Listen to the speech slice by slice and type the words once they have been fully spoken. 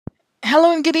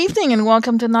Hello and good evening, and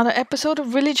welcome to another episode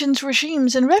of Religions,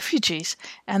 Regimes, and Refugees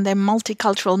and their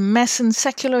multicultural mess and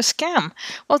secular scam.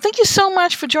 Well, thank you so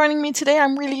much for joining me today.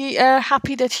 I'm really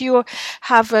happy that you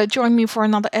have joined me for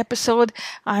another episode.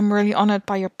 I'm really honored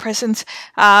by your presence.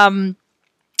 And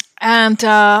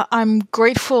I'm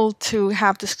grateful to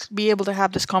be able to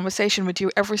have this conversation with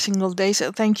you every single day.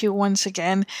 So thank you once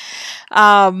again.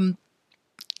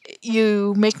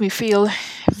 You make me feel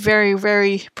very,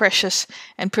 very precious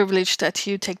and privileged that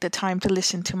you take the time to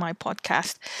listen to my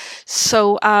podcast.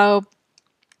 So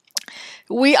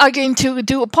we are going to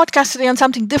do a podcast today on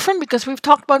something different because we've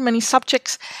talked about many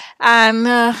subjects and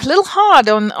a little hard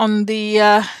on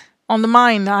the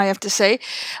mind, I have to say.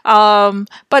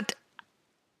 But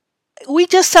we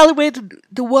just celebrated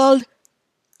the World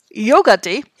Yoga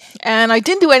Day, and I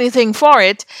didn't do anything for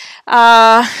it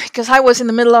because I was in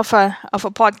the middle of a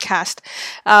podcast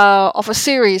of a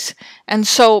series, and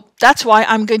so that's why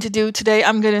I'm going to do today.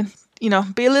 I'm going to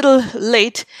be a little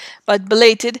late but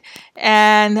belated,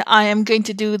 and I am going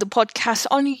to do the podcast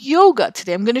on yoga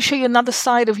today. I'm going to show you another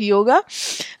side of yoga.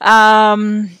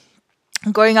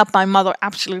 Growing up, my mother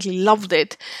absolutely loved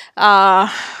it.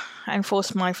 And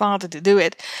forced my father to do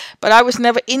it. But I was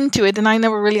never into it, and I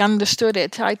never really understood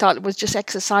it. I thought it was just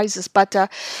exercises. But I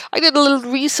did a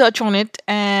little research on it,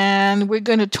 and we're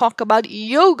going to talk about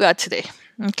yoga today.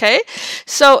 Okay?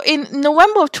 So in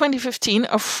November of 2015,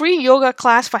 a free yoga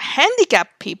class for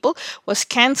handicapped people was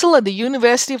cancelled at the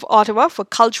University of Ottawa for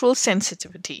cultural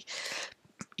sensitivity.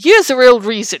 Here's the real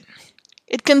reason.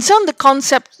 It concerns the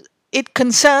concept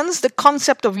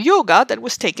of yoga that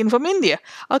was taken from India,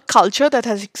 a culture that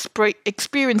has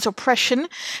experienced oppression,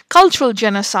 cultural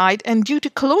genocide, and due to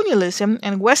colonialism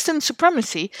and Western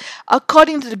supremacy,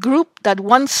 according to the group that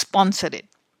once sponsored it.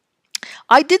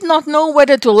 I did not know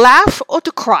whether to laugh or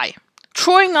to cry.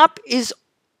 Throwing up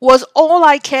was all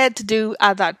I cared to do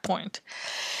at that point.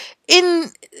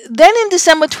 In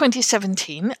December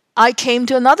 2017, I came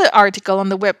to another article on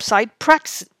the website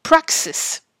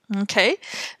Praxis. Okay,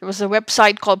 there was a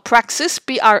website called Praxis,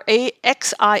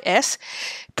 Praxis,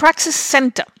 Praxis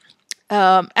Center,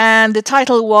 and the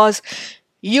title was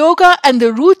Yoga and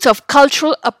the Roots of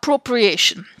Cultural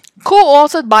Appropriation,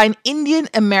 co-authored by an Indian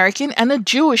American and a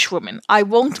Jewish woman. I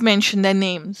won't mention their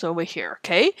names over here,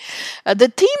 okay? The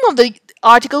theme of the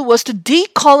article was to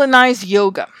decolonize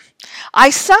yoga. I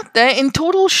sat there in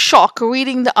total shock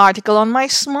reading the article on my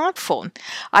smartphone.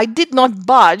 I did not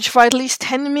budge for at least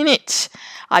 10 minutes.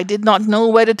 I did not know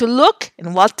whether to look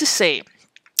and what to say.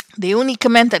 The only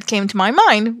comment that came to my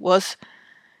mind was,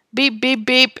 beep, beep,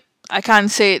 beep. I can't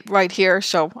say it right here,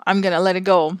 so I'm going to let it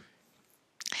go.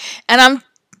 And I'm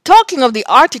talking of the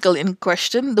article in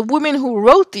question, the woman who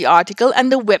wrote the article,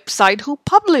 and the website who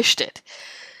published it.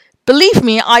 Believe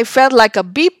me, I felt like a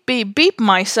beep, beep, beep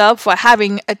myself for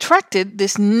having attracted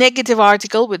this negative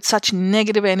article with such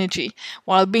negative energy,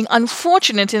 while being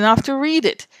unfortunate enough to read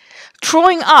it.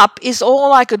 Throwing up is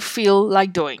all I could feel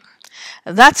like doing.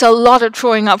 That's a lot of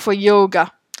throwing up for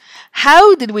yoga.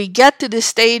 How did we get to this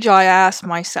stage, I asked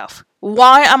myself.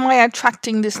 Why am I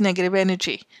attracting this negative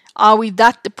energy? Are we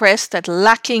that depressed, that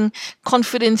lacking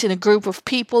confidence in a group of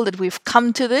people that we've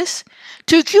come to this?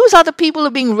 To accuse other people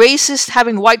of being racist,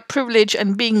 having white privilege,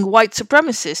 and being white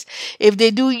supremacists, if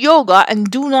they do yoga and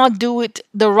do not do it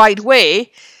the right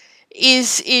way,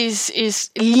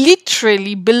 is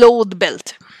literally below the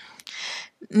belt.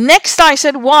 Next, I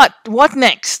said, what? What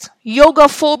next? Yoga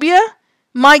phobia?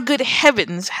 My good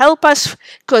heavens, help us,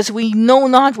 because we know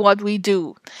not what we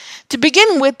do. To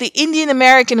begin with, the Indian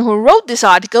American who wrote this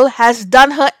article has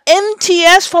done her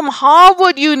MTS from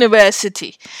Harvard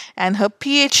University and her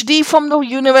PhD from the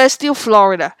University of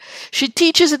Florida. She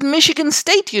teaches at Michigan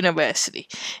State University.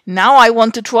 Now I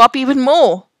want to throw up even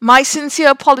more. My sincere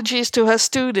apologies to her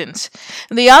students.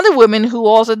 The other woman who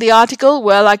authored the article,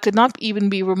 well, I could not even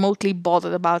be remotely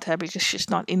bothered about her because she's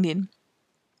not Indian.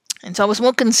 And so I was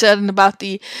more concerned about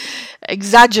the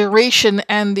exaggeration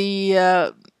and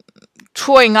the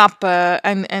throwing up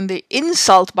and the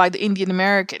insult by the Indian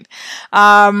American.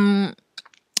 And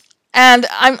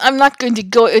I'm not going to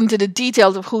go into the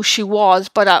details of who she was,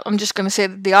 but I'm just going to say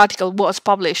that the article was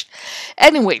published.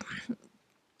 Anyway,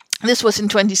 this was in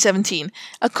 2017.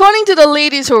 According to the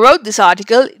ladies who wrote this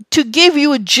article, to give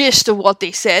you a gist of what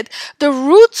they said, the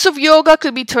roots of yoga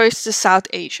could be traced to South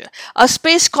Asia, a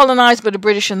space colonized by the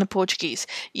British and the Portuguese.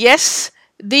 Yes,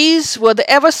 these were the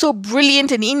ever so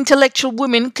brilliant and intellectual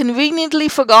women conveniently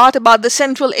forgot about the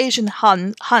Central Asian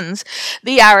Huns,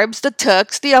 the Arabs, the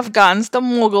Turks, the Afghans, the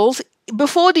Mughals,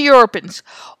 before the Europeans,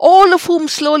 all of whom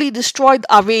slowly destroyed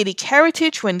our Vedic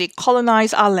heritage when they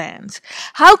colonized our lands.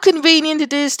 How convenient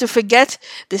it is to forget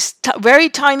this very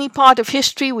tiny part of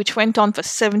history which went on for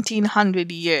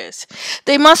 1700 years.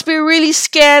 They must be really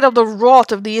scared of the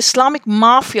wrath of the Islamic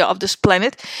mafia of this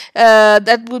planet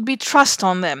that would be thrust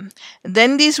on them.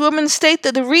 Then these women state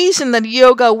that the reason that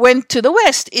yoga went to the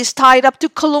West is tied up to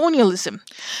colonialism.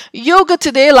 Yoga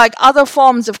today, like other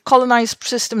forms of colonized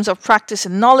systems of practice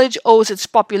and knowledge, owes its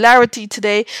popularity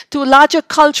today to larger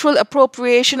cultural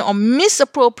appropriation or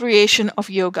misappropriation of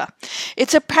yoga.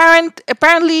 It's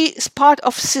apparently part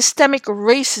of systemic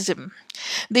racism.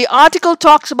 The article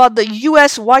talks about the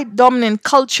US white dominant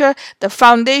culture, the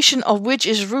foundation of which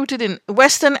is rooted in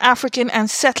Western African and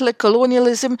settler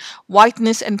colonialism,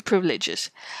 whiteness, and privileges.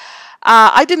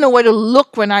 I didn't know where to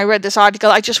look when I read this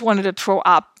article. I just wanted to throw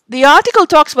up. The article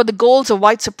talks about the goals of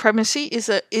white supremacy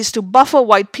is to buffer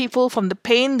white people from the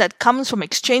pain that comes from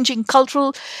exchanging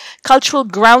cultural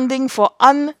grounding for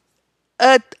unearned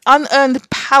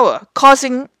power,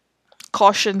 causing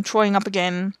caution, throwing up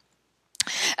again.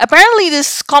 Apparently,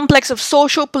 this complex of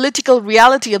socio-political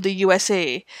reality of the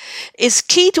USA is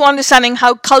key to understanding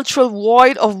how cultural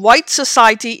void of white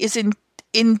society is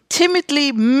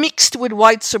intimately mixed with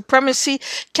white supremacy,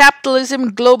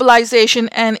 capitalism, globalization,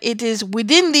 and it is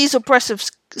within these oppressive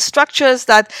structures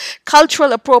that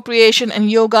cultural appropriation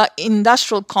and yoga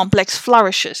industrial complex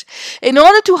flourishes. In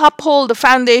order to uphold the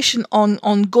foundation on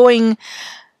the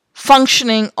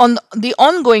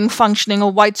ongoing functioning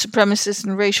of white supremacist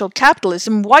and racial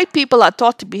capitalism, white people are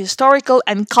taught to be historical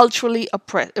and culturally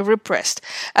repressed.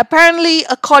 Apparently,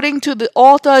 according to the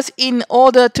authors, in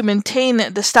order to maintain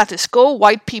the status quo,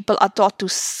 white people are taught to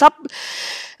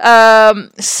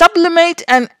sublimate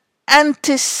and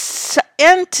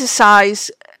anticize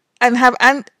and have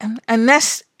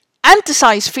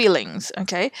anticize feelings.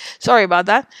 Okay, sorry about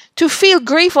that. To feel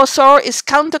grief or sorrow is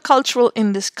countercultural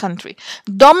in this country.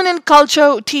 Dominant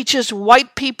culture teaches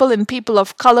white people and people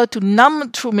of color to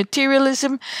numb through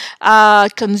materialism,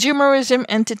 consumerism,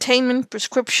 entertainment,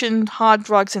 prescription, hard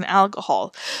drugs, and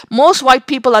alcohol. Most white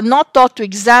people are not taught to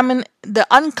examine the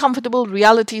uncomfortable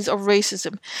realities of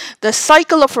racism. The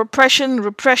cycle of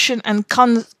repression, and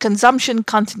consumption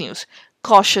continues.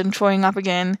 Caution, throwing up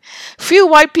again. Few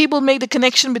white people make the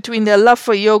connection between their love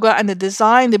for yoga and the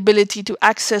desire and ability to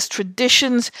access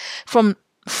traditions from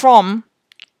drum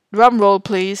roll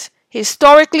please,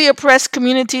 historically oppressed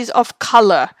communities of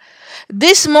color.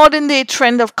 This modern day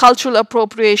trend of cultural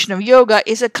appropriation of yoga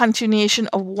is a continuation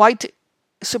of white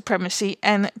supremacy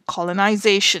and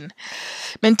colonization.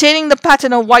 Maintaining the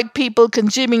pattern of white people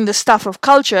consuming the stuff of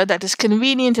culture that is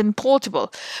convenient and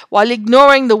portable, while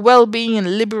ignoring the well-being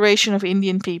and liberation of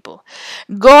Indian people.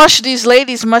 Gosh, these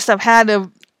ladies must have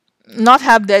not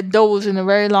had their dose in a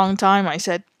very long time, I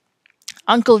said.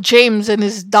 Uncle James and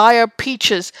his dire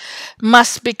peaches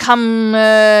must become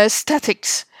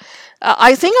statics.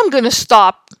 I think I'm going to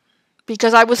stop,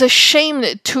 because I was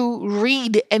ashamed to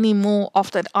read any more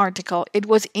of that article. It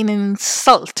was an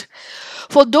insult.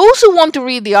 For those who want to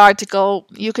read the article,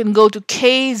 you can go to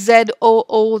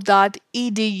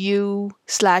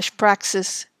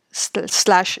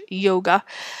kzoo.edu/praxis/yoga.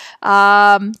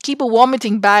 Keep a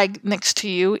vomiting bag next to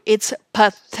you. It's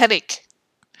pathetic.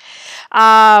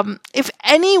 If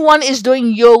anyone is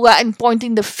doing yoga and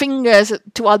pointing the fingers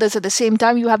to others at the same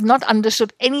time, you have not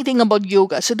understood anything about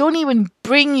yoga. So don't even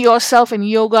bring yourself and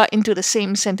yoga into the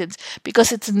same sentence,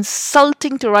 because it's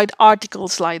insulting to write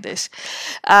articles like this.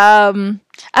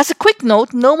 As a quick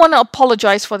note, no one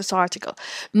apologized for this article.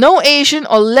 No Asian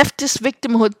or leftist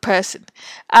victimhood person.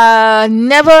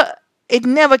 It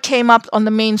never came up on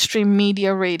the mainstream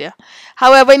media radar.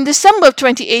 However, in December of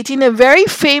 2018, a very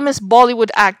famous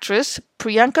Bollywood actress,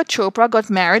 Priyanka Chopra, got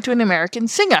married to an American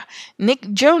singer,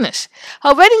 Nick Jonas.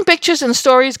 Her wedding pictures and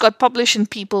stories got published in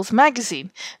People's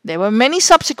Magazine. There were many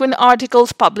subsequent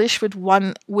articles published with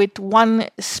one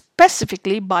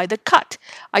specifically by The Cut.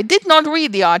 I did not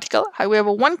read the article,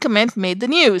 however, one comment made the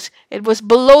news. It was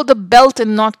below the belt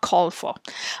and not called for.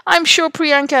 I'm sure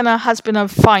Priyanka and her husband are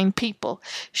fine people.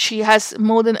 She has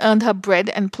more than earned her bread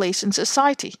and place in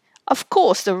society. Of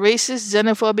course, the racist,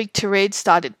 xenophobic tirade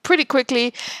started pretty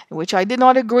quickly, which I did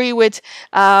not agree with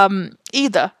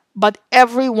either, but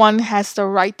everyone has the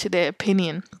right to their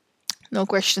opinion. No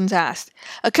questions asked.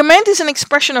 A comment is an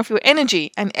expression of your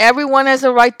energy, and everyone has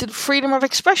the right to freedom of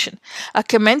expression. A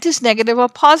comment is negative or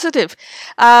positive.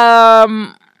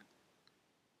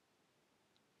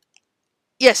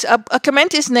 Yes, a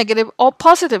comment is negative or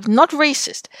positive, not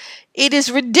racist. It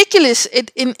is ridiculous.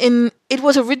 It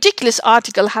was a ridiculous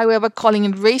article, however, calling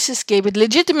it racist gave it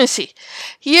legitimacy.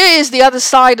 Here is the other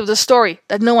side of the story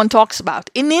that no one talks about.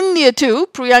 In India too,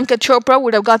 Priyanka Chopra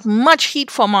would have got much heat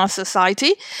from our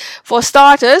society. For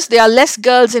starters, there are less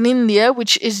girls in India,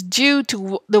 which is due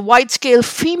to the wide-scale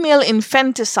female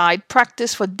infanticide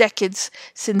practiced for decades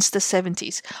since the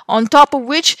 70s. On top of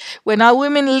which, when our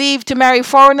women leave to marry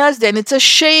foreigners, then it's a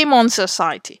shame on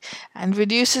society and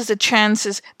reduces the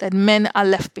chances that men are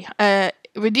left behind.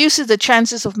 Reduces the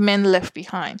chances of men left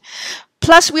behind.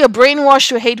 Plus, we are brainwashed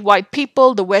to hate white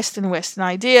people, the West, and Western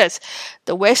ideas.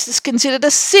 The West is considered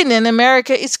a sin, and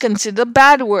America is considered a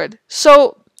bad word.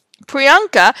 So,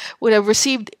 Priyanka would have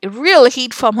received real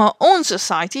heat from her own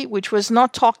society, which was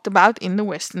not talked about in the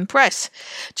Western press.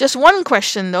 Just one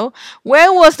question though,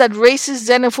 where was that racist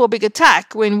xenophobic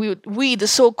attack when we the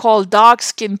so-called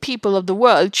dark-skinned people of the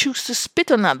world, choose to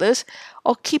spit on others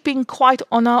or keeping quiet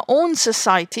on our own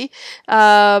society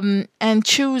and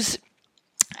choose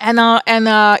and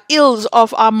ills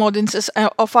of our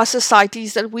of our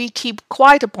societies that we keep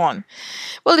quiet upon?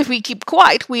 Well, if we keep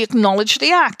quiet, we acknowledge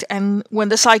the act, and when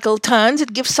the cycle turns,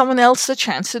 it gives someone else the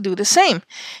chance to do the same.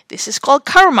 This is called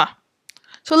karma.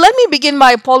 So let me begin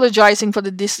by apologizing for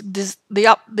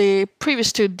the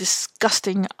previous two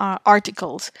disgusting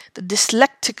articles, the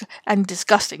dyslectic and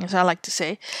disgusting, as I like to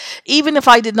say. Even if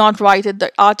I did not write it,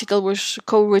 the article was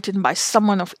co-written by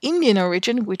someone of Indian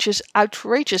origin, which is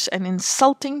outrageous and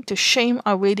insulting to shame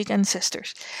our Vedic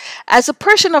ancestors. As a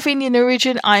person of Indian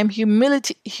origin, I am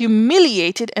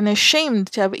humiliated and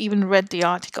ashamed to have even read the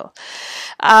article.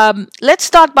 Let's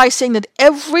start by saying that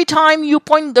every time you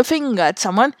point the finger at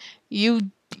someone,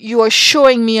 you are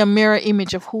showing me a mirror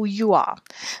image of who you are.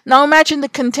 Now imagine the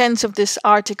contents of this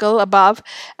article above,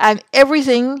 and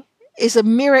everything is a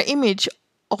mirror image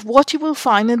of what you will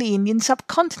find in the Indian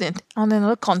subcontinent, on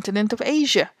another continent of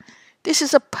Asia. This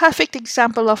is a perfect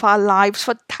example of our lives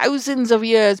for thousands of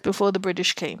years before the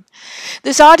British came.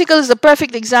 This article is a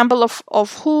perfect example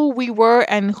of who we were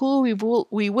and who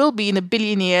we will be in a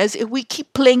billion years if we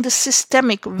keep playing the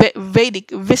systemic Vedic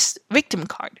victim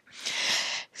card.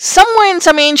 Somewhere in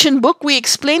some ancient book, we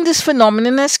explain this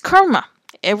phenomenon as karma.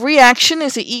 Every action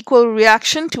is an equal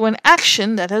reaction to an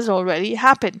action that has already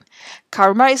happened.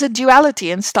 Karma is a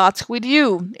duality and starts with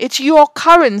you. It's your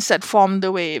currents that form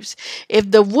the waves.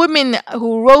 If the women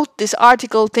who wrote this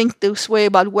article think this way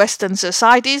about Western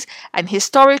societies and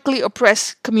historically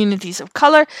oppressed communities of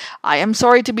color, I am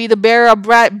sorry to be the bearer of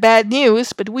bad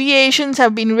news, but we Asians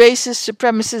have been racist,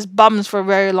 supremacist bums for a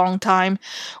very long time,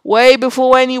 way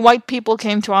before any white people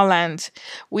came to our lands.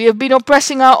 We have been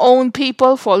oppressing our own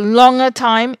people for a longer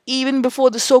time, even before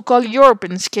the so-called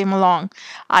Europeans came along.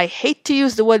 I hate to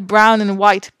use the word brown and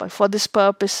white, but for the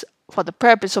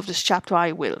purpose of this chapter,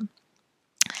 I will.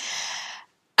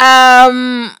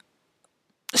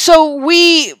 So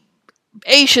we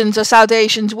Asians or South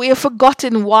Asians, we have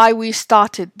forgotten why we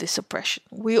started this oppression.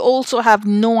 We also have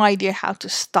no idea how to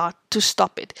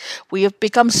stop it. We have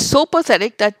become so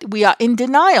pathetic that we are in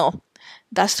denial.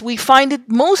 Thus, we find it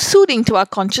most soothing to our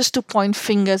conscience to point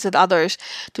fingers at others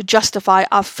to justify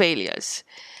our failures.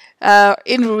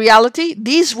 In reality,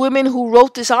 these women who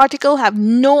wrote this article have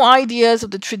no ideas of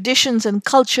the traditions and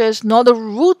cultures nor the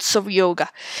roots of yoga.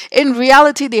 In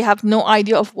reality, they have no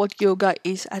idea of what yoga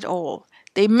is at all.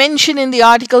 They mention in the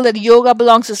article that yoga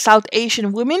belongs to South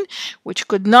Asian women, which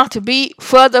could not be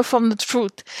further from the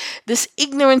truth. This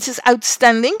ignorance is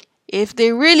outstanding. If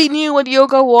they really knew what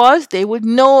yoga was, they would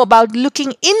know about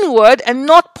looking inward and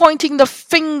not pointing the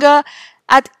finger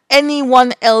at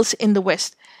anyone else in the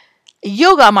West.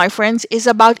 Yoga, my friends, is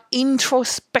about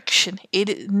introspection.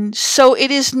 So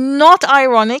it is not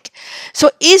ironic.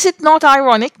 So is it not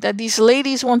ironic that these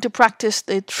ladies want to practice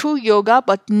the true yoga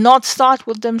but not start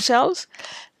with themselves?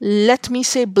 Let me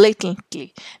say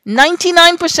blatantly,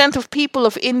 99% of people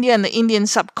of India and the Indian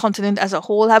subcontinent as a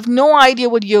whole have no idea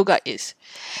what yoga is.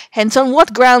 Hence, on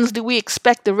what grounds do we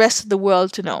expect the rest of the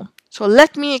world to know? So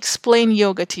let me explain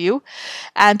yoga to you,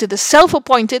 and to the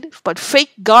self-appointed but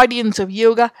fake guardians of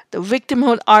yoga, the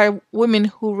victimhood are women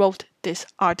who wrote this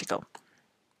article.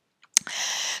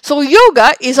 So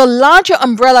yoga is a larger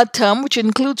umbrella term which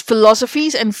includes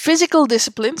philosophies and physical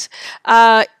disciplines.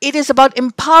 It is about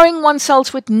empowering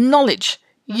oneself with knowledge.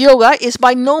 Yoga is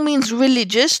by no means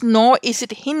religious, nor is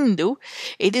it Hindu.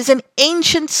 It is an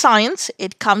ancient science.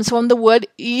 It comes from the word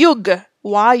yug,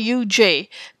 Y-U-J,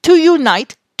 to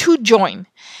unite, to join.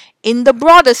 In the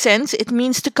broader sense, it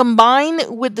means to combine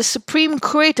with the supreme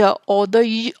creator or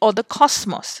the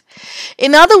cosmos.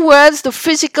 In other words, the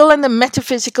physical and the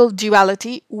metaphysical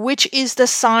duality, which is the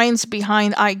science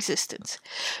behind our existence.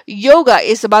 Yoga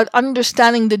is about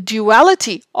understanding the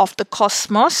duality of the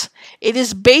cosmos. It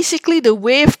is basically the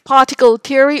wave-particle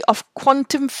theory of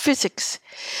quantum physics.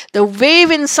 The wave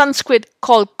in Sanskrit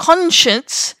called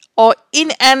conscience or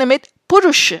inanimate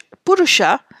purusha,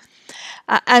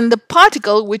 and the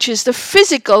particle, which is the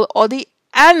physical or the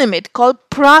animate, called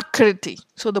prakriti.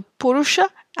 So the purusha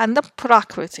and the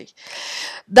prakriti.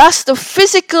 Thus the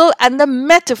physical and the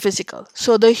metaphysical.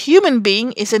 So the human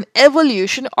being is an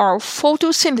evolution or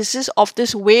photosynthesis of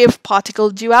this wave-particle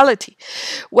duality.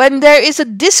 When there is a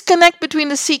disconnect between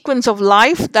the sequence of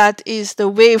life, that is the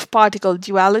wave-particle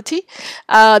duality,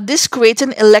 this creates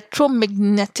an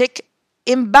electromagnetic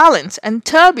imbalance and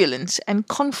turbulence and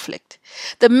conflict.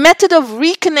 The method of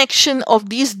reconnection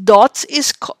of these dots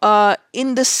is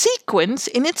in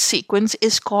its sequence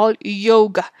is called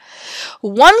yoga.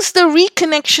 Once the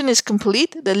reconnection is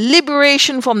complete, the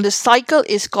liberation from the cycle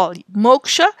is called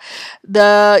moksha.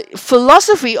 The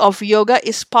philosophy of yoga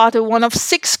is part of one of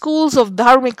 6 schools of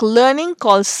dharmic learning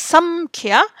called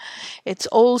Samkhya. It's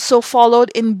also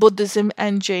followed in Buddhism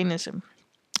and Jainism.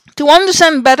 To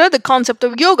understand better, the concept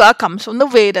of yoga comes from the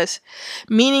Vedas,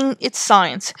 meaning it's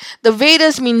science. The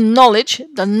Vedas mean knowledge,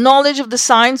 the knowledge of the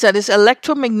science, that is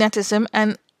electromagnetism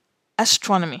and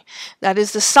astronomy. That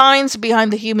is the science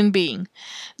behind the human being.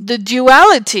 The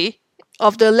duality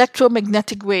of the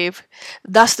electromagnetic wave,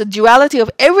 thus the duality of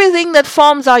everything that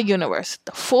forms our universe,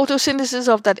 the photosynthesis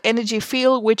of that energy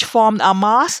field which formed our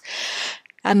mass,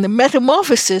 and the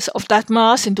metamorphosis of that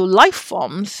mass into life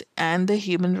forms and the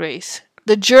human race.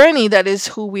 The journey that is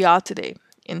who we are today.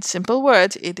 In simple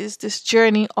words, it is this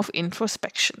journey of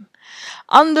introspection.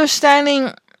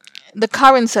 Understanding the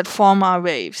currents that form our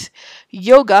waves.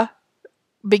 Yoga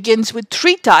begins with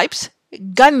 3 types.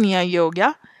 Ganya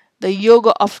Yoga, the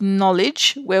yoga of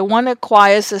knowledge, where one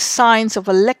acquires the science of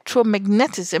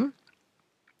electromagnetism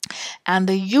and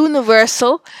the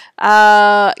universal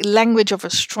language of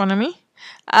astronomy.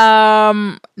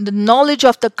 The knowledge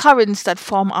of the currents that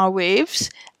form our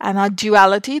waves and our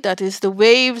duality, that is the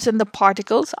waves and the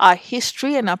particles, our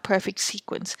history and our perfect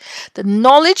sequence. The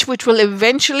knowledge which will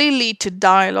eventually lead to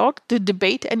dialogue, to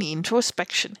debate and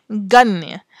introspection.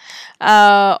 Ganya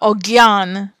or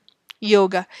Gyan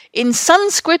Yoga in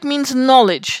Sanskrit means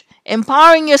knowledge.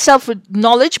 Empowering yourself with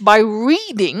knowledge by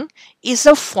reading is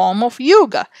a form of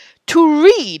yoga. To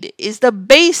read is the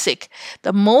basic,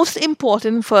 the most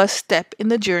important first step in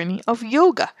the journey of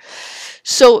yoga.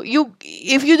 So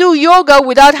if you do yoga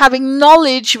without having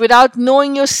knowledge, without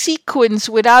knowing your sequence,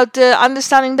 without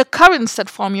understanding the currents that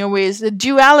form your ways, the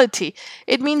duality,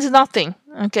 it means nothing.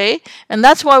 Okay, and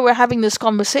that's why we're having this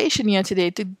conversation here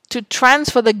today, to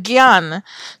transfer the gyan.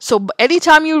 So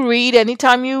anytime you read,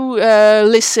 anytime you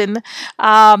listen,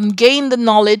 gain the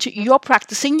knowledge, you're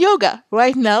practicing yoga.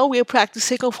 Right now we're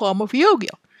practicing a form of yoga.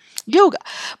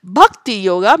 Bhakti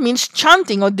yoga means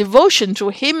chanting or devotion through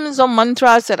hymns or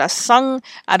mantras that are sung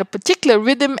at a particular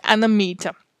rhythm and a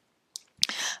meter.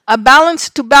 To balance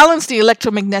the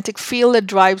electromagnetic field that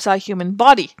drives our human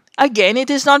body. Again, it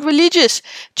is not religious.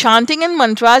 Chanting and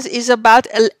mantras is about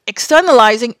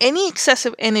externalizing any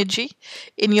excessive energy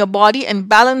in your body and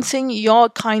balancing your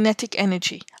kinetic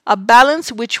energy. A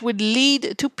balance which would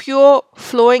lead to pure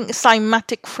flowing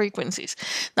cymatic frequencies.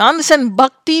 Now understand,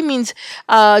 bhakti means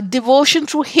devotion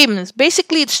through hymns.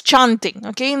 Basically it's chanting.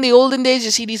 Okay, in the olden days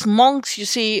you see these monks, you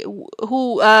see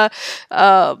the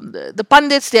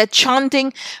pandits, they're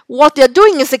chanting. What they're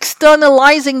doing is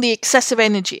externalizing the excessive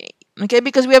energy. Okay,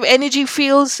 because we have energy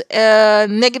fields,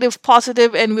 negative,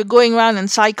 positive, and we're going around in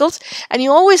cycles, and you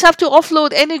always have to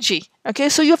offload energy. Okay,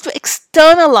 so you have to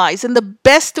externalize, and the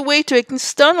best way to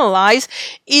externalize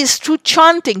is through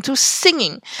chanting, through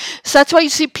singing. So that's why you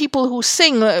see people who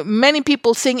sing, many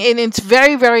people sing, and it's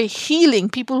very, very healing.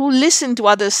 People who listen to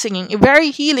others singing, very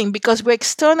healing, because we're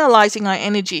externalizing our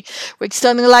energy. We're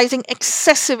externalizing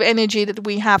excessive energy that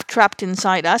we have trapped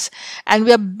inside us, and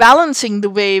we're balancing the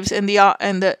waves and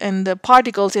the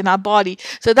particles in our body.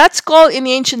 So that's called, in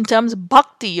the ancient terms,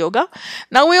 bhakti yoga.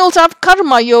 Now we also have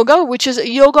karma yoga, which is a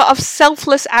yoga of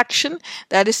selfless action,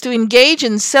 that is to engage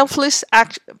in selfless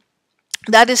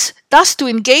That is thus to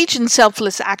engage in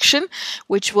selfless action,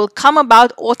 which will come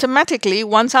about automatically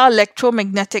once our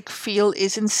electromagnetic field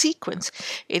is in sequence.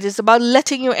 It is about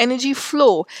letting your energy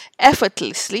flow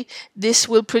effortlessly. This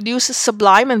will produce a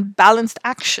sublime and balanced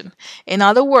action. In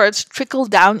other words, trickle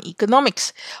down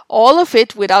economics. All of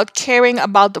it without caring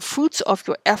about the fruits of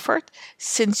your effort,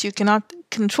 since you cannot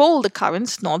control the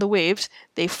currents nor the waves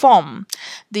they form.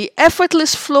 The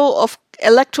effortless flow of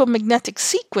electromagnetic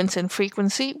sequence and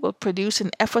frequency will produce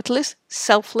an effortless,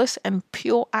 selfless, and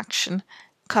pure action,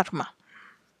 karma.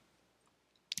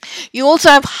 You also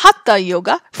have Hatha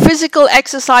Yoga, physical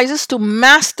exercises to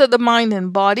master the mind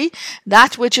and body,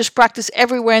 that which is practiced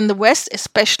everywhere in the West,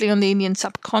 especially on the Indian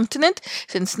subcontinent.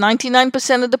 Since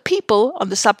 99% of the people on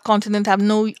the subcontinent have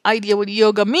no idea what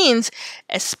yoga means,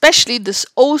 especially the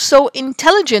so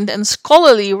intelligent and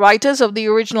scholarly writers of the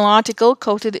original article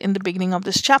quoted in the beginning of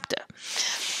this chapter.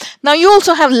 Now you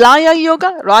also have Laya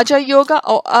Yoga, Raja Yoga,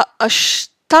 or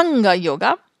Ashtanga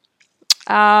Yoga.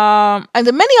 And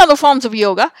the many other forms of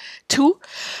yoga too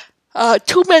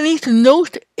many to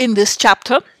note in this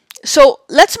chapter. So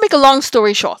let's make a long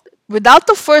story short. Without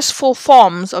the first 4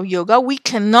 forms of yoga, we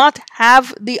cannot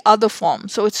have the other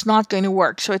forms. So it's not going to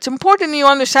work. So it's important you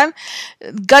understand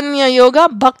Ganya Yoga,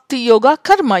 Bhakti Yoga,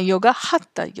 Karma Yoga,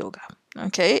 Hatha Yoga.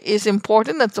 Okay, is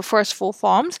important. That's the first 4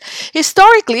 forms.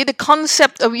 Historically, the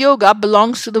concept of yoga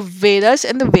belongs to the Vedas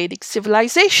and the Vedic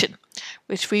civilization,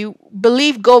 which we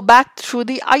believe go back through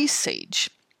the Ice Age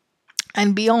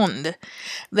and beyond.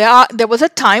 There was a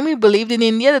time we believed in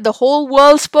India that the whole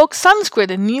world spoke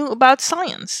Sanskrit and knew about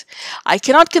science. I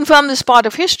cannot confirm this part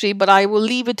of history, but I will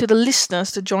leave it to the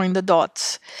listeners to join the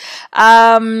dots.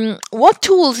 What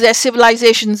tools their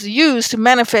civilizations use to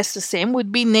manifest the same would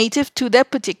be native to their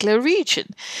particular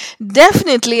region.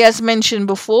 Definitely, as mentioned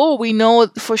before, we know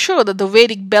for sure that the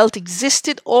Vedic belt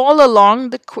existed all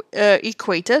along the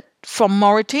equator, from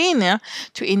Mauritania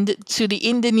to the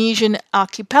Indonesian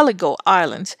archipelago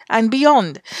islands and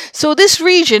beyond. So this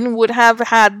region would have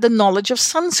had the knowledge of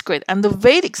Sanskrit and the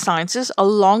Vedic sciences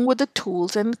along with the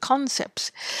tools and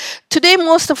concepts. Today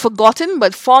most are forgotten,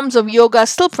 but forms of yoga are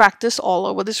still practiced all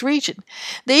over this region.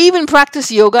 They even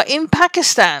practice yoga in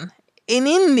Pakistan. In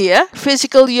India,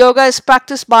 physical yoga is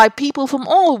practiced by people from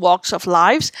all walks of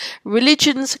lives,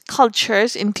 religions,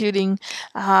 cultures, including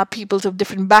peoples of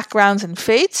different backgrounds and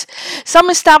faiths. Some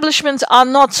establishments are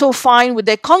not so fine with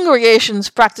their congregations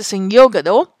practicing yoga,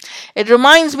 though. It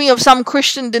reminds me of some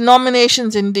Christian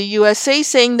denominations in the USA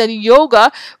saying that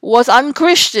yoga was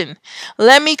unchristian.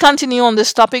 Let me continue on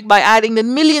this topic by adding that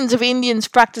millions of Indians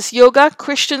practice yoga: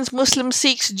 Christians, Muslims,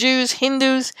 Sikhs, Jews,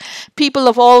 Hindus, people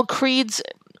of all creeds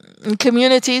and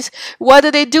communities.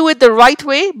 Whether they do it the right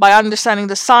way by understanding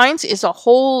the science is a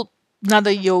whole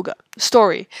another yoga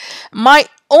story. My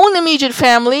own immediate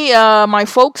family, my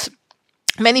folks,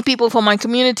 many people from my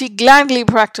community gladly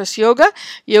practice yoga.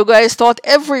 Yoga is taught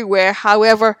everywhere.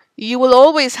 However, you will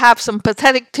always have some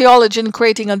pathetic theologian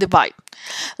creating a divide.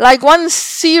 Like one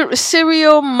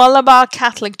Syrio-Malabar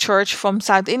Catholic church from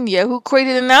South India who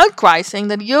created an outcry saying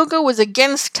that yoga was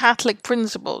against Catholic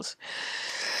principles.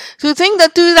 To think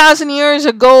that 2,000 years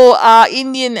ago, our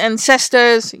Indian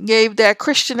ancestors gave their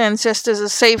Christian ancestors a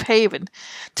safe haven.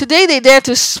 Today, they dare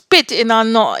to spit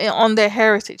on their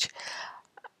heritage.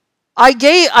 I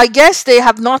guess they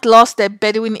have not lost their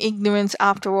Bedouin ignorance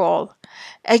after all.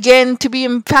 Again, to be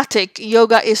emphatic,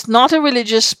 yoga is not a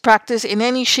religious practice in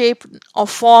any shape or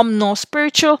form, nor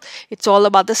spiritual. It's all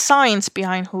about the science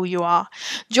behind who you are.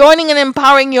 Joining and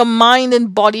empowering your mind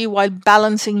and body while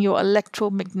balancing your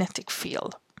electromagnetic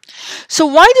field. So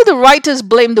why do the writers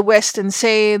blame the West and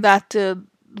say that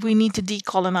we need to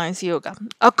decolonize yoga?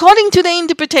 According to their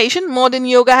interpretation, modern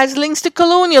yoga has links to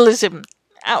colonialism.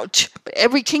 Ouch. But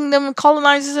every kingdom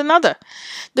colonizes another.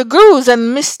 The gurus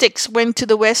and mystics went to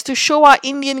the West to show our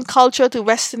Indian culture to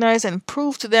Westerners and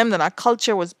prove to them that our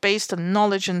culture was based on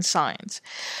knowledge and science.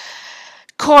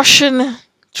 Caution,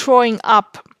 throwing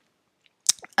up.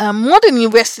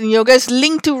 Modern Western yoga is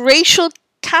linked to racial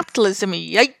capitalism.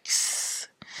 Yikes.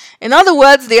 In other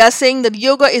words, they are saying that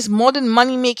yoga is modern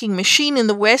money-making machine in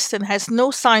the West and has no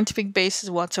scientific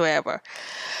basis whatsoever.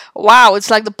 Wow,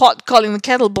 it's like the pot calling the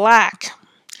kettle black.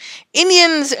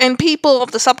 Indians and people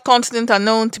of the subcontinent are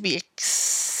known to be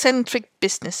eccentric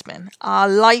businessmen. Our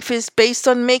life is based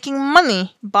on making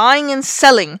money, buying and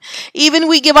selling. Even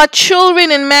we give our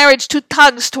children in marriage to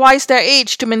thugs twice their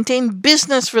age to maintain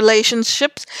business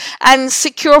relationships and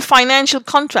secure financial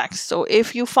contracts. So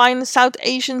if you find South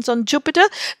Asians on Jupiter,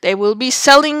 they will be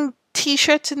selling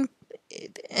t-shirts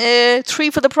three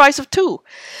for the price of two.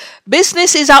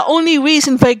 Business is our only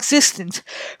reason for existence.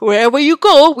 Wherever you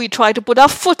go, we try to put our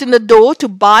foot in the door to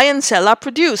buy and sell our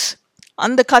produce.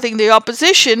 Undercutting the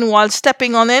opposition while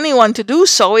stepping on anyone to do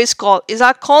so is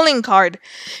our calling card.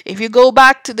 If you go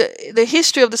back to the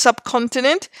history of the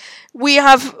subcontinent, we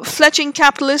have fledgling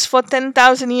capitalists for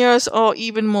 10,000 years or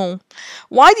even more.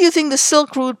 Why do you think the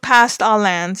Silk Route passed our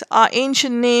lands? Our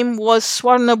ancient name was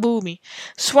Swarna Bhumi.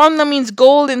 Swarna means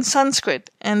gold in Sanskrit,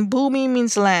 and Bhumi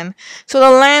means land. So the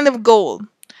land of gold.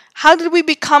 How did we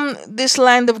become this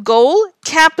land of gold?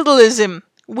 Capitalism.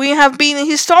 We have been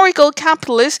historical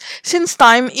capitalists since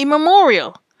time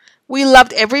immemorial. We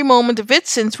loved every moment of it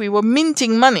since we were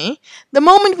minting money. The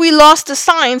moment we lost the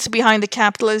science behind the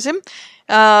capitalism,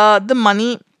 the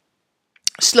money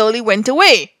slowly went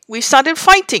away. We started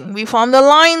fighting. We formed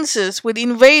alliances with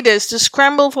invaders to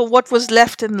scramble for what was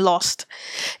left and lost.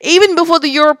 Even before the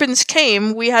Europeans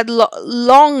came, we had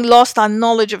long lost our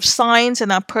knowledge of science and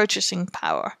our purchasing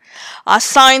power. Our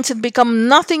science had become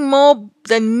nothing more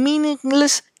than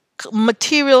meaningless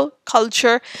material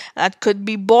culture that could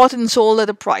be bought and sold at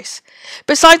a price.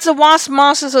 Besides, the vast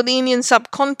masses of the Indian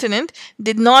subcontinent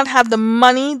did not have the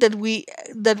money that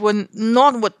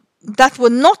were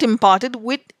not imparted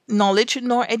with knowledge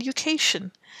nor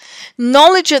education.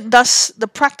 Knowledge and thus the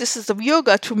practices of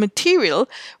yoga through material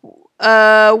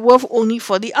were only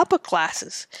for the upper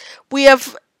classes. We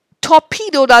have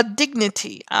torpedoed our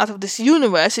dignity out of this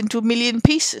universe into a million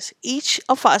pieces, each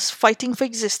of us fighting for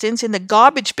existence in the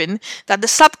garbage bin that the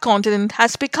subcontinent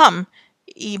has become,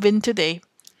 even today.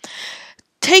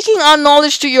 Taking our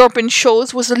knowledge to European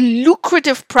shores was a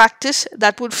lucrative practice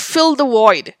that would fill the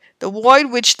void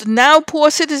which the now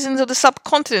poor citizens of the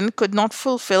subcontinent could not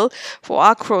fulfill for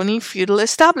our crony feudal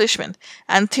establishment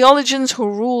and theologians who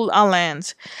rule our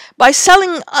lands. By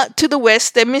selling to the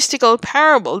West their mystical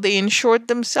parable, they ensured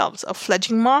themselves a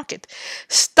fledgling market,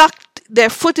 stuck their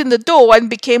foot in the door and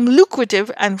became lucrative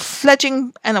and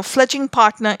a fledgling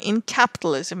partner in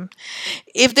capitalism.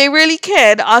 If they really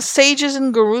cared, our sages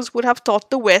and gurus would have taught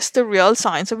the West the real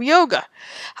science of yoga.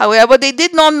 However, they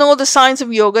did not know the science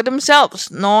of yoga themselves,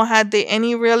 nor had they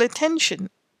any real intention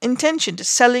to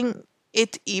selling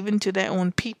it even to their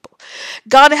own people.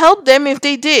 God help them if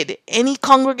they did. Any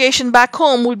congregation back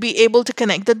home would be able to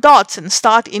connect the dots and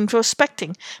start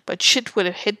introspecting, but shit would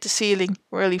have hit the ceiling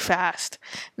really fast.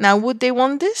 Now, would they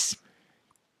want this?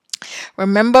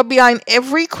 Remember, behind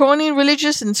every crony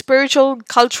religious and spiritual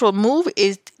cultural move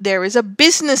there is a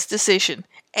business decision.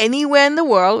 Anywhere in the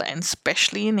world, and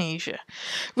especially in Asia.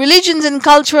 Religions and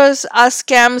cultures are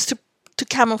scams to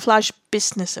camouflage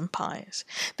business empires.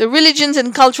 The religions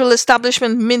and cultural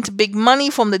establishment mint big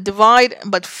money from the divide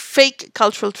but fake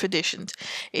cultural traditions.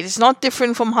 It is not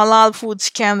different from halal food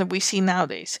scam that we see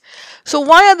nowadays. So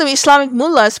why are the Islamic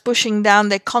mullahs pushing down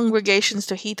their congregations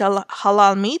to eat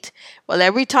halal meat? Well,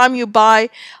 every time you buy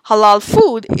halal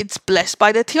food, it's blessed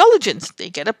by the theologians.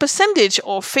 They get a percentage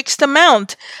or fixed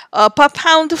amount per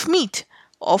pound of meat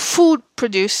or food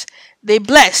produced. They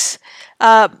bless.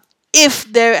 If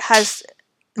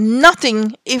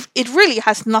it really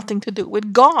has nothing to do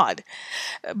with God.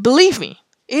 Believe me,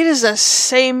 it is the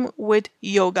same with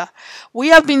yoga. We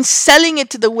have been selling it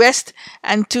to the West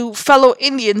and to fellow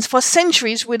Indians for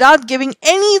centuries without giving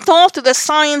any thought to the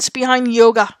science behind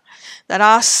yoga. That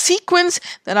our sequence,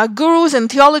 that our gurus and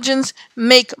theologians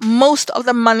make most of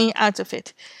the money out of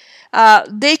it.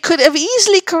 They could have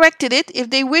easily corrected it if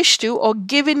they wished to or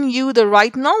given you the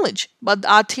right knowledge. But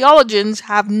our theologians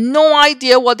have no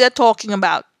idea what they're talking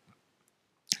about.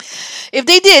 If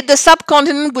they did, the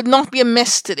subcontinent would not be a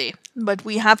mess today. But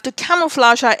we have to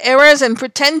camouflage our errors and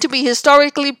pretend to be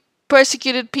historically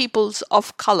persecuted peoples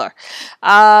of color.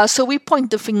 So we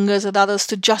point the fingers at others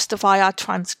to justify our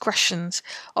transgressions,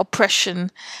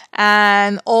 oppression,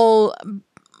 and all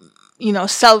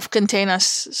self-contain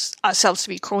ourselves to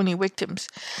be crony victims.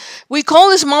 We call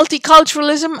this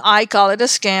multiculturalism. I call it a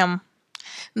scam.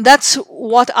 That's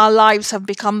what our lives have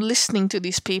become listening to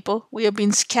these people. We have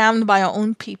been scammed by our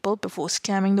own people before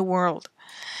scamming the world.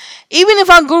 Even if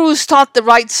our gurus taught the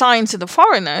right science to the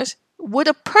foreigners, would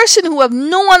a person who have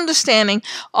no understanding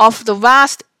of the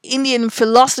vast Indian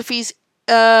philosophies,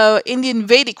 Indian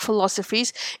Vedic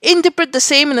philosophies, interpret the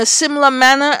same in a similar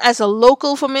manner as a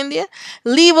local from India?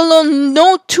 Leave alone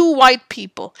no two white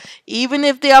people, even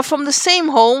if they are from the same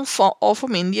home or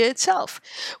from India itself,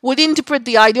 would interpret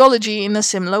the ideology in a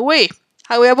similar way.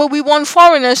 However, we want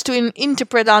foreigners to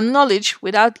interpret our knowledge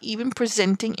without even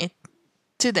presenting it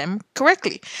to them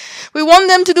correctly. We want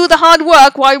them to do the hard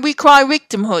work while we cry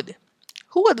victimhood.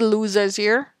 Who are the losers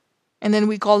here? And then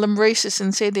we call them racist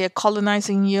and say they are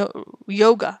colonizing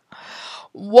yoga.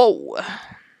 Whoa.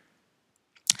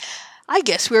 I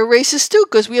guess we're racist too,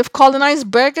 because we have colonized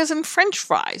burgers and French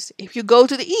fries. If you go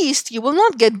to the East, you will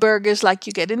not get burgers like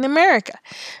you get in America.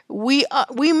 We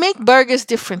make burgers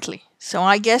differently. So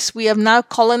I guess we have now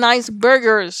colonized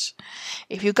burgers.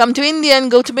 If you come to India and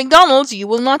go to McDonald's, you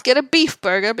will not get a beef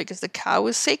burger because the cow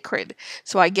is sacred.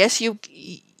 So I guess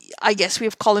we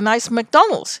have colonized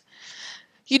McDonald's.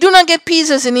 You do not get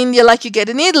pizzas in India like you get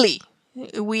in Italy.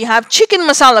 We have chicken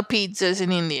masala pizzas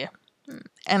in India.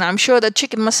 And I'm sure that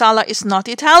chicken masala is not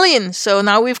Italian, so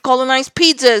now we've colonized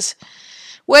pizzas.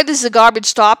 Where does the garbage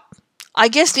stop? I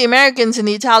guess the Americans and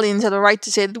the Italians have the right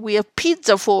to say that we have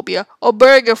pizza phobia or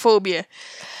burger phobia.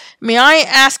 May I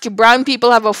ask if brown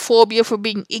people have a phobia for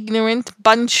being ignorant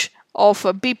bunch of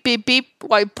beep beep beep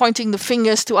while pointing the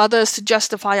fingers to others to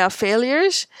justify our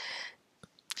failures?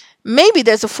 Maybe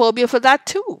there's a phobia for that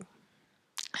too.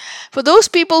 For those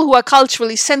people who are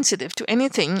culturally sensitive to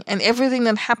anything and everything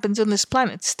that happens on this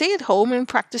planet, stay at home and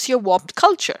practice your warped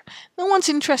culture. No one's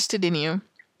interested in you.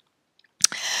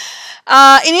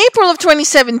 In April of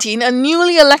 2017, a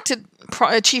newly elected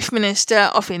Chief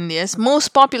Minister of India's most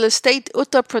populous state,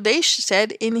 Uttar Pradesh,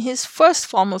 said in his first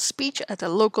formal speech at a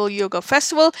local yoga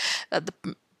festival that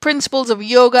the principles of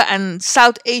yoga and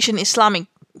South Asian Islamic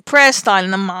prayer style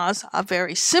namaz are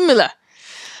very similar.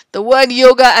 The word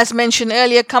yoga, as mentioned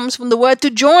earlier, comes from the word to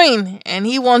join, and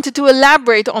he wanted to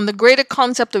elaborate on the greater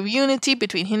concept of unity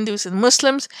between Hindus and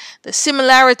Muslims, the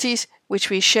similarities which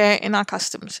we share in our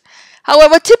customs.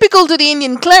 However, typical to the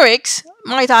Indian clerics,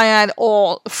 might I add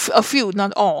a few,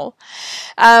 not all,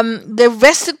 the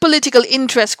vested political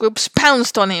interest groups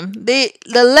pounced on him. The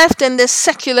left and their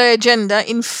secular agenda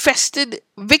infested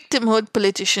victimhood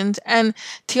politicians and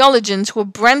theologians who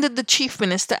branded the chief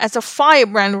minister as a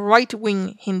firebrand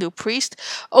right-wing Hindu priest,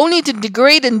 only to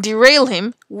degrade and derail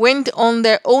him, went on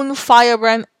their own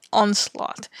firebrand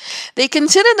onslaught. They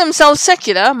consider themselves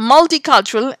secular,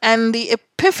 multicultural, and the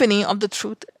epiphany of the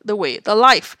truth, the way, the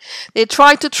life. They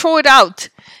tried to throw it out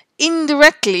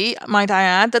indirectly, might I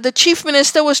add, that the chief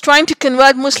minister was trying to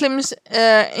convert Muslims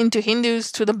into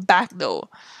Hindus through the back door.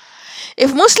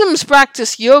 If Muslims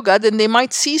practice yoga, then they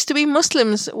might cease to be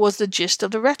Muslims, was the gist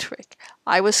of the rhetoric.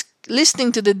 I was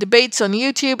listening to the debates on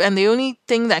YouTube, and the only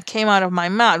thing that came out of my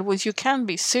mouth was, "You can't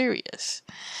be serious."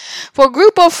 For a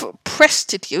group of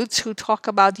prostitutes who talk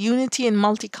about unity and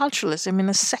multiculturalism in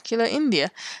a secular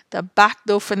India, the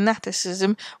backdoor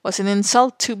fanaticism was an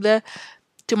insult to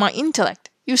my intellect.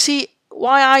 You see,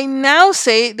 why I now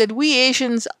say that we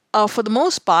Asians are, for the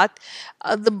most part,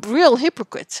 the real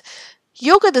hypocrites.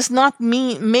 Yoga does not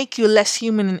make you less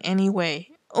human in any way.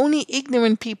 Only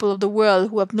ignorant people of the world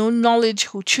who have no knowledge,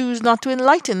 who choose not to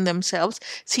enlighten themselves,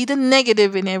 see the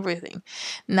negative in everything.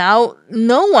 Now,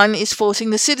 no one is forcing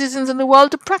the citizens of the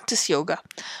world to practice yoga,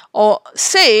 or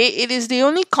say it is the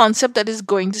only concept that is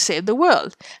going to save the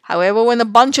world. However, when a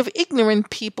bunch of ignorant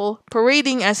people,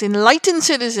 parading as enlightened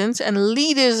citizens and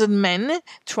leaders and men,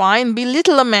 try and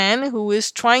belittle a man who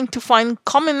is trying to find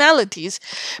commonalities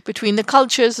between the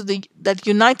cultures that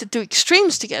unite the two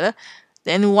extremes together,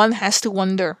 then one has to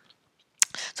wonder.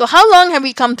 So how low have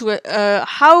we come to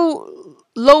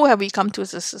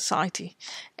as a society?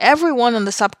 Everyone on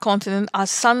the subcontinent are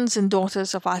sons and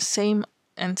daughters of our same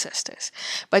ancestors.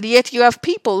 But yet you have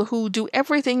people who do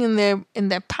everything in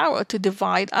their power to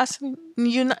divide us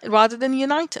rather than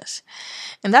unite us.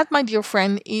 And that, my dear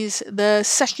friend, is the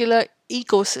secular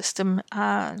ecosystem,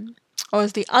 or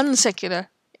is the unsecular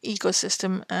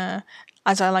ecosystem,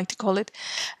 as I like to call it.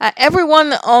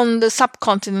 Everyone on the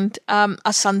subcontinent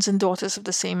are sons and daughters of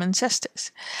the same ancestors.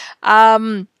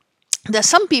 There are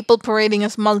some people parading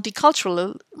as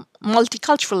multicultural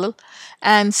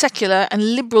and secular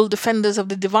and liberal defenders of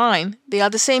the divine. They are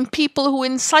the same people who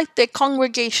incite their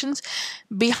congregations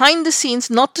behind the scenes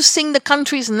not to sing the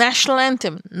country's national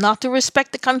anthem, not to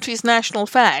respect the country's national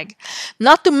flag,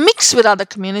 not to mix with other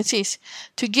communities.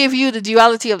 To give you the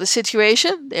duality of the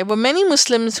situation, there were many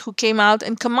Muslims who came out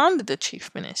and commanded the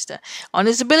chief minister on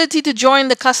his ability to join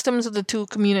the customs of the two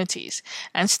communities,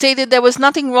 and stated there was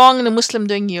nothing wrong in a Muslim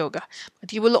doing yoga,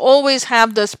 but you will always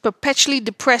have those perpetually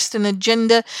depressed and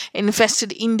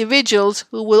agenda-infested individuals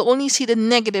who will only see the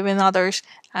negative in others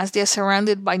as they are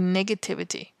surrounded by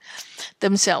negativity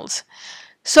themselves.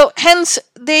 So hence,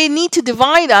 they need to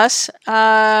divide us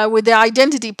with their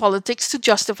identity politics to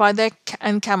justify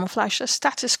and camouflage their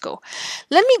status quo.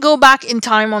 Let me go back in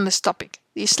time on this topic.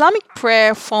 The Islamic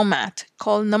prayer format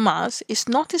called namaz is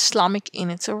not Islamic in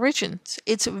its origins.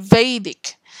 It's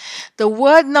Vedic. The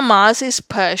word namaz is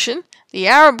Persian The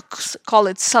Arabs call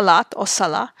it salat or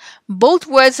salah. Both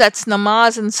words, that's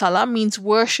namaz and salah, means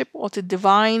worship or to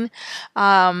divine,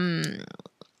 or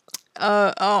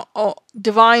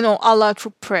divine or Allah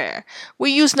through prayer.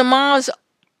 We use namaz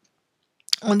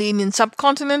on the Indian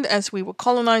subcontinent as we were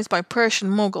colonized by Persian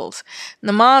Mughals.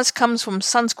 Namaz comes from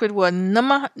Sanskrit word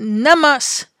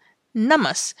namas,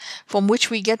 from which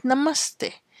we get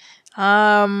namaste.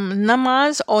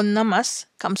 Namaz or namas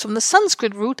comes from the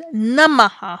Sanskrit root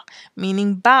namaha,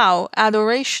 meaning bow,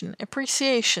 adoration,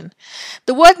 appreciation.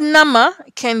 The word nama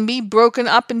can be broken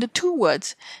up into two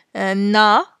words,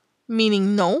 na,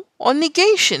 meaning no, or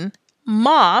negation,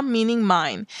 ma, meaning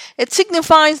mine. It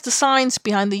signifies the science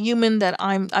behind the human, that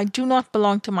I do not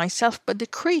belong to myself, but the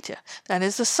creator, that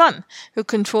is the sun, who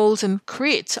controls and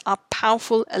creates our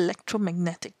powerful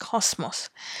electromagnetic cosmos.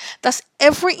 Thus,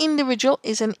 every individual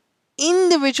is an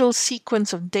individual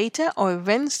sequence of data or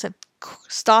events that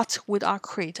starts with our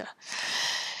creator.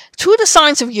 Through the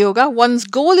science of yoga, one's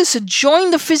goal is to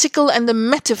join the physical and the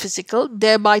metaphysical,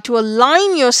 thereby to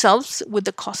align yourselves with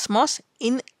the cosmos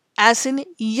as in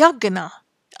yagna,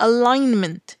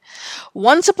 alignment.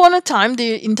 Once upon a time,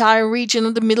 the entire region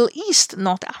of the Middle East,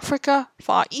 North Africa,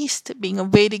 Far East, being a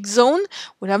Vedic zone,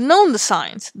 would have known the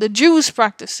science. The Jews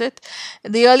practiced it.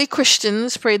 The early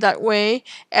Christians prayed that way.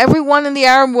 Everyone in the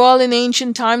Arab world in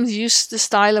ancient times used the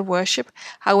style of worship.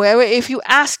 However, if you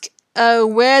ask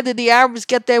where did the Arabs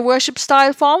get their worship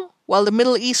style from? Well, the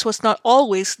Middle East was not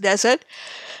always desert.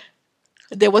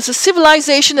 There was a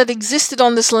civilization that existed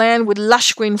on this land with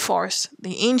lush green forests.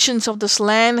 The ancients of this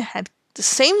land had the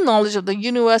same knowledge of the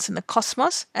universe and the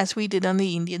cosmos as we did on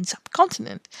the Indian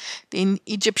subcontinent. The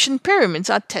Egyptian pyramids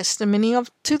are testimony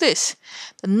to this.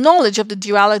 The knowledge of the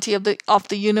duality of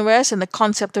the universe and the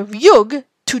concept of yug,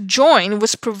 to join,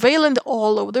 was prevalent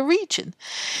all over the region.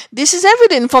 This is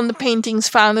evident from the paintings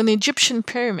found in Egyptian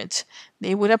pyramids.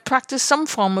 They would have practiced some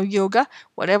form of yoga,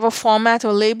 whatever format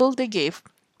or label they gave.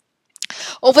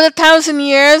 Over the 1,000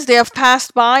 years they have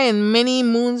passed by, and many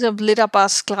moons have lit up our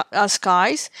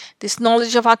skies. This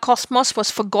knowledge of our cosmos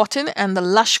was forgotten, and the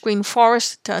lush green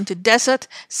forest turned to desert,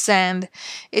 sand.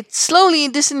 It slowly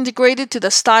disintegrated to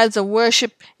the styles of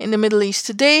worship in the Middle East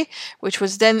today, which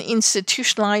was then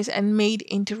institutionalized and made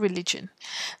into religion.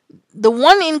 The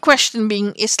one in question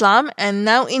being Islam, and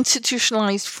now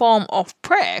institutionalized form of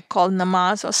prayer called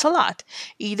namaz or salat,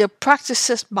 either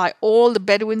practiced by all the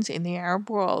Bedouins in the Arab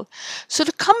world. So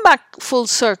to come back full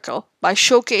circle, by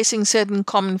showcasing certain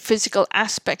common physical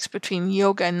aspects between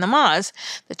yoga and namaz,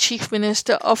 the Chief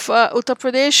Minister of Uttar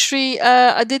Pradesh, Sri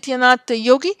Adityanath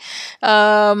Yogi,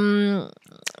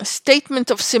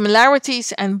 statement of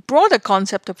similarities and broader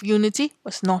concept of unity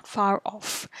was not far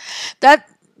off. That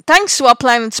thanks to our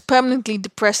planet's permanently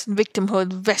depressed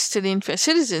victimhood vested in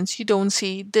citizens, you don't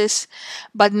see this,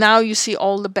 but now you see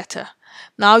all the better.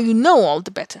 Now you know all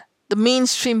the better. The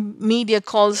mainstream media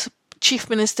calls Chief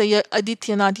Minister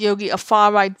Adityanath Yogi a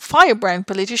far-right firebrand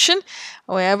politician.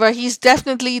 However, he's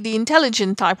definitely the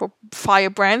intelligent type of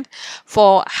firebrand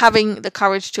for having the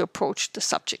courage to approach the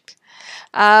subject.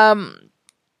 A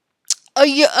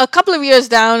couple of years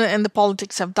down, and the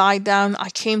politics have died down, I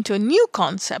came to a new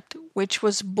concept which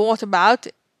was brought about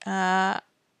and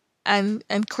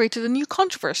created a new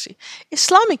controversy: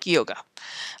 Islamic yoga.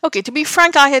 Okay, to be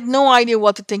frank, I had no idea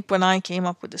what to think when I came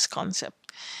up with this concept.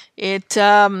 It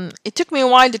took me a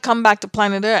while to come back to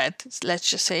planet Earth, let's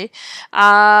just say.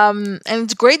 And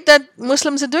it's great that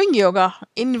Muslims are doing yoga.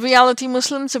 In reality,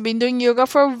 Muslims have been doing yoga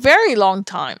for a very long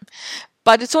time.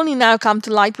 But it's only now come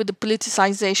to light with the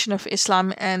politicization of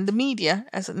Islam and the media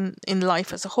as in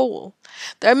life as a whole.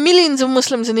 There are millions of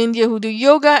Muslims in India who do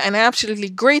yoga and are absolutely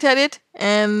great at it,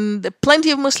 and there are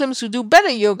plenty of Muslims who do better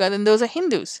yoga than those are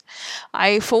Hindus.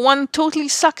 I, for one, totally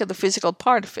suck at the physical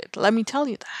part of it. Let me tell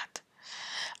you that.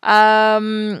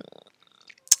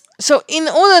 So in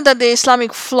order that the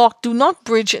Islamic flock do not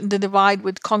bridge the divide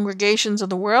with congregations of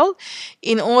the world,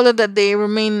 in order that they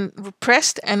remain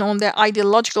repressed and on their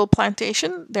ideological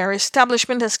plantation, their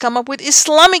establishment has come up with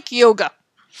Islamic yoga.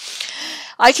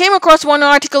 I came across one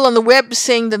article on the web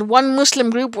saying that one Muslim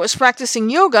group was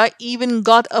practicing yoga even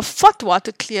got a fatwa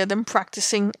to clear them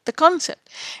practicing the concept.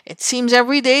 It seems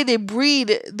every day they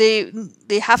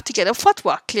have to get a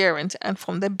fatwa clearance, and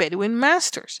from their Bedouin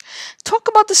masters. Talk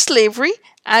about the slavery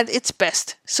at its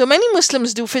best. So many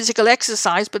Muslims do physical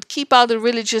exercise but keep out the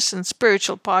religious and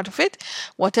spiritual part of it,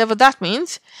 whatever that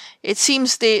means. It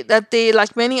seems that they,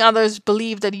 like many others,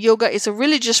 believe that yoga is a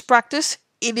religious practice.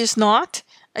 It is not.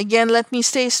 Again, let me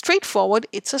stay straightforward.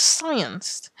 It's a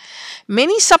science.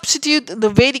 Many substitute the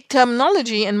Vedic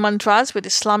terminology and mantras with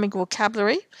Islamic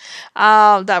vocabulary.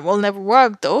 That will never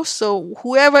work though. So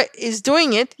whoever is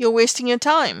doing it, you're wasting your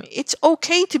time. It's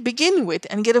okay to begin with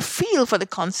and get a feel for the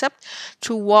concept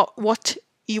to what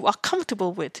you are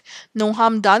comfortable with. No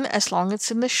harm done as long as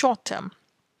it's in the short term.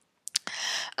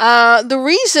 The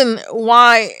reason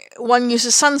why one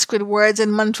uses Sanskrit words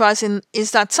and mantras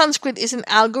is that Sanskrit is an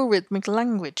algorithmic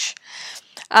language.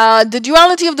 The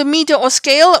duality of the meter or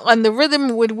scale and the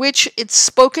rhythm with which it's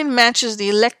spoken matches the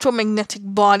electromagnetic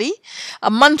body.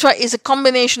 A mantra is a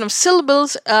combination of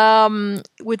syllables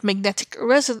with magnetic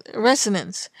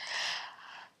resonance.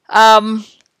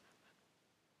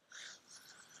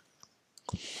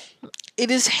 It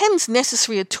is hence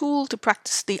necessary a tool to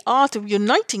practice the art of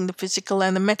uniting the physical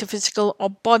and the metaphysical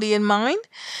of body and mind.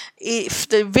 If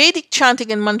the Vedic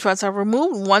chanting and mantras are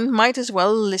removed, one might as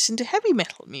well listen to heavy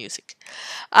metal music.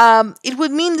 It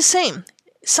would mean the same.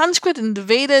 Sanskrit and the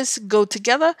Vedas go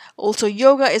together. Also,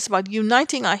 yoga is about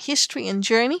uniting our history and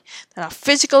journey that our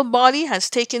physical body has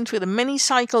taken through the many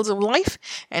cycles of life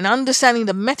and understanding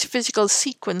the metaphysical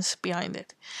sequence behind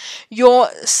it. Your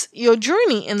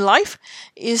journey in life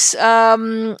is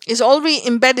already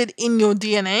embedded in your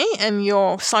DNA and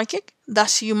your psychic.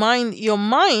 Thus, your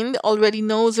mind already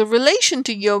knows a relation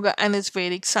to yoga and its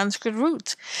Vedic Sanskrit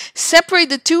roots. Separate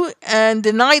the two and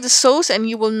deny the source, and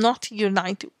you will not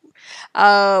unite,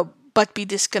 but be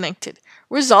disconnected.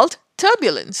 Result: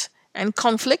 turbulence and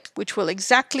conflict, which is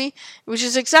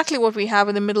exactly what we have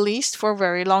in the Middle East for a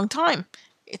very long time.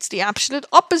 It's the absolute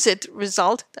opposite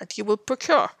result that you will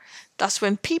procure. Thus,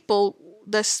 when people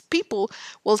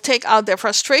will take out their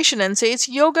frustration and say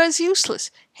yoga is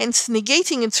useless. Hence,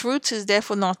 negating its roots is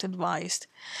therefore not advised.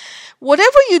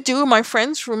 Whatever you do, my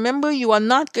friends, remember you are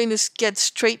not going to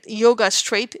get yoga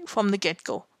straight from the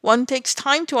get-go. One takes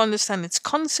time to understand its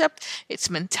concept, its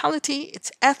mentality, its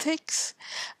ethics,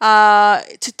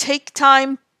 to take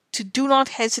time to do not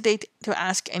hesitate to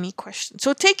ask any questions.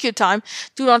 So take your time.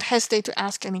 Do not hesitate to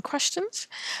ask any questions.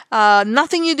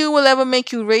 Nothing you do will ever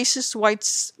make you racist,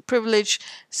 white privileged,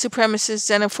 supremacist,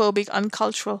 xenophobic,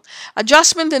 uncultural.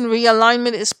 Adjustment and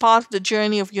realignment is part of the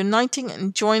journey of uniting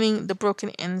and joining the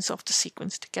broken ends of the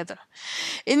sequence together.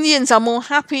 Indians are more than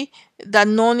happy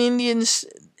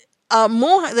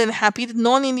that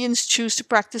non-Indians choose to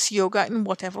practice yoga in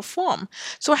whatever form.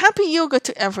 So happy yoga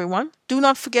to everyone. Do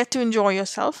not forget to enjoy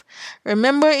yourself.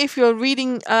 Remember, if you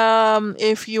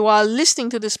are listening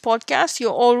to this podcast,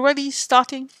 you're already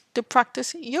starting to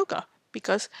practice yoga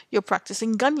because you're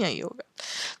practicing Ganya yoga.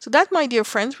 So that, my dear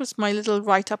friends, was my little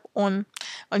write-up on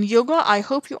yoga. I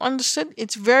hope you understood.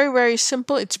 It's very, very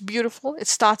simple. It's beautiful. It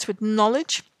starts with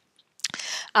knowledge.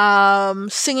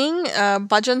 Singing,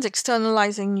 bhajans,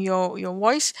 externalizing your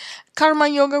voice, karma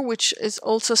yoga, which is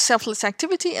also selfless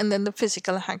activity, and then the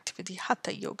physical activity,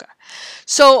 hatha yoga.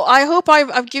 So I hope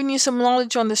I've given you some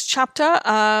knowledge on this chapter.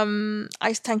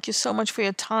 I thank you so much for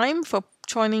your time, for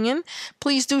joining in.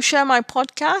 Please do share my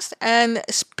podcast and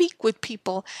speak with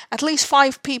people, at least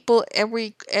 5 people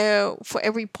for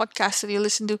every podcast that you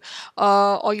listen to,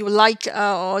 or you like,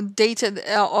 or dated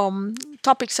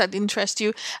topics that interest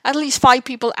you. At least 5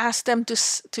 people. Ask them to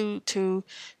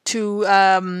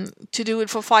do it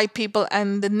for 5 people,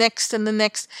 and the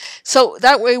next. So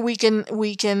that way we can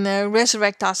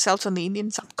resurrect ourselves on the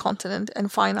Indian subcontinent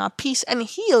and find our peace and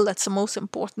heal. That's the most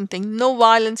important thing. No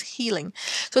violence, healing.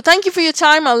 So thank you for your time.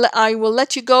 I will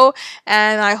let you go,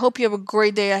 and I hope you have a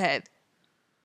great day ahead.